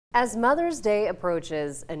As Mother's Day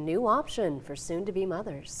approaches, a new option for soon-to-be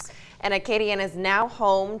mothers. And Acadiana is now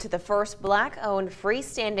home to the first Black-owned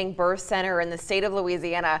freestanding birth center in the state of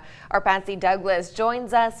Louisiana. Our Patsy Douglas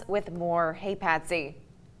joins us with more. Hey, Patsy.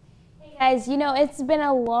 Hey guys, it's been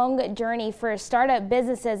a long journey for startup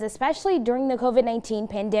businesses, especially during the COVID-19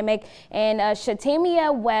 pandemic, and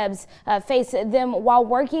Acadiana Webb's faced them while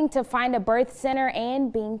working to find a birth center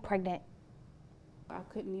and being pregnant. I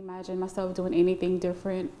couldn't imagine myself doing anything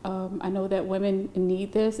different. I know that women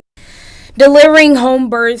need this. Delivering home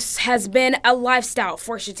births has been a lifestyle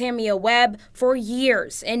for Acadiana Webb for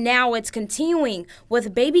years, and now it's continuing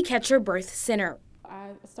with Baby Catcher Birth Center.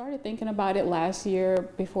 I started thinking about it last year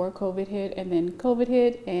before COVID hit, and then COVID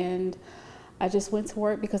hit, and I just went to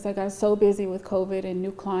work because I got so busy with COVID and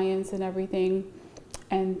new clients and everything.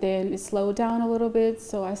 And then it slowed down a little bit,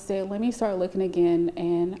 so I said, let me start looking again.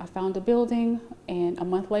 And I found a building, and a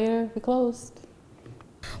month later, we closed.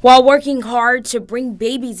 While working hard to bring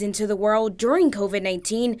babies into the world during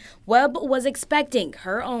COVID-19, Webb was expecting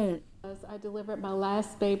her own. I delivered my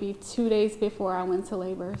last baby 2 days before I went to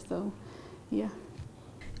labor, so yeah.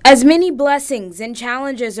 As many blessings and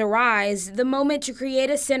challenges arise, the moment to create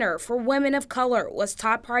a center for women of color was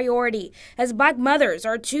top priority, as Black mothers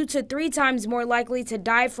are 2 to 3 times more likely to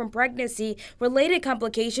die from pregnancy-related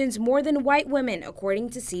complications more than white women, according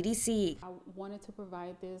to CDC. I wanted to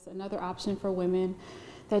provide another option for women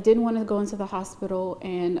that didn't want to go into the hospital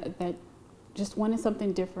and that just wanted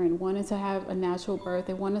something different, wanted to have a natural birth,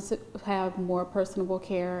 they wanted to have more personable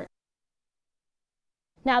care.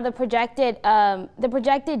 Now, the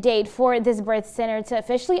projected date for this birth center to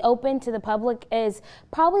officially open to the public is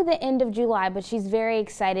probably the end of July, but she's very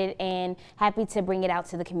excited and happy to bring it out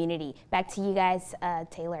to the community. Back to you guys,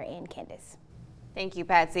 Taylor and Candace. Thank you,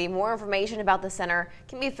 Patsy. More information about the center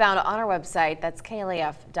can be found on our website. That's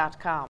KLAF.com.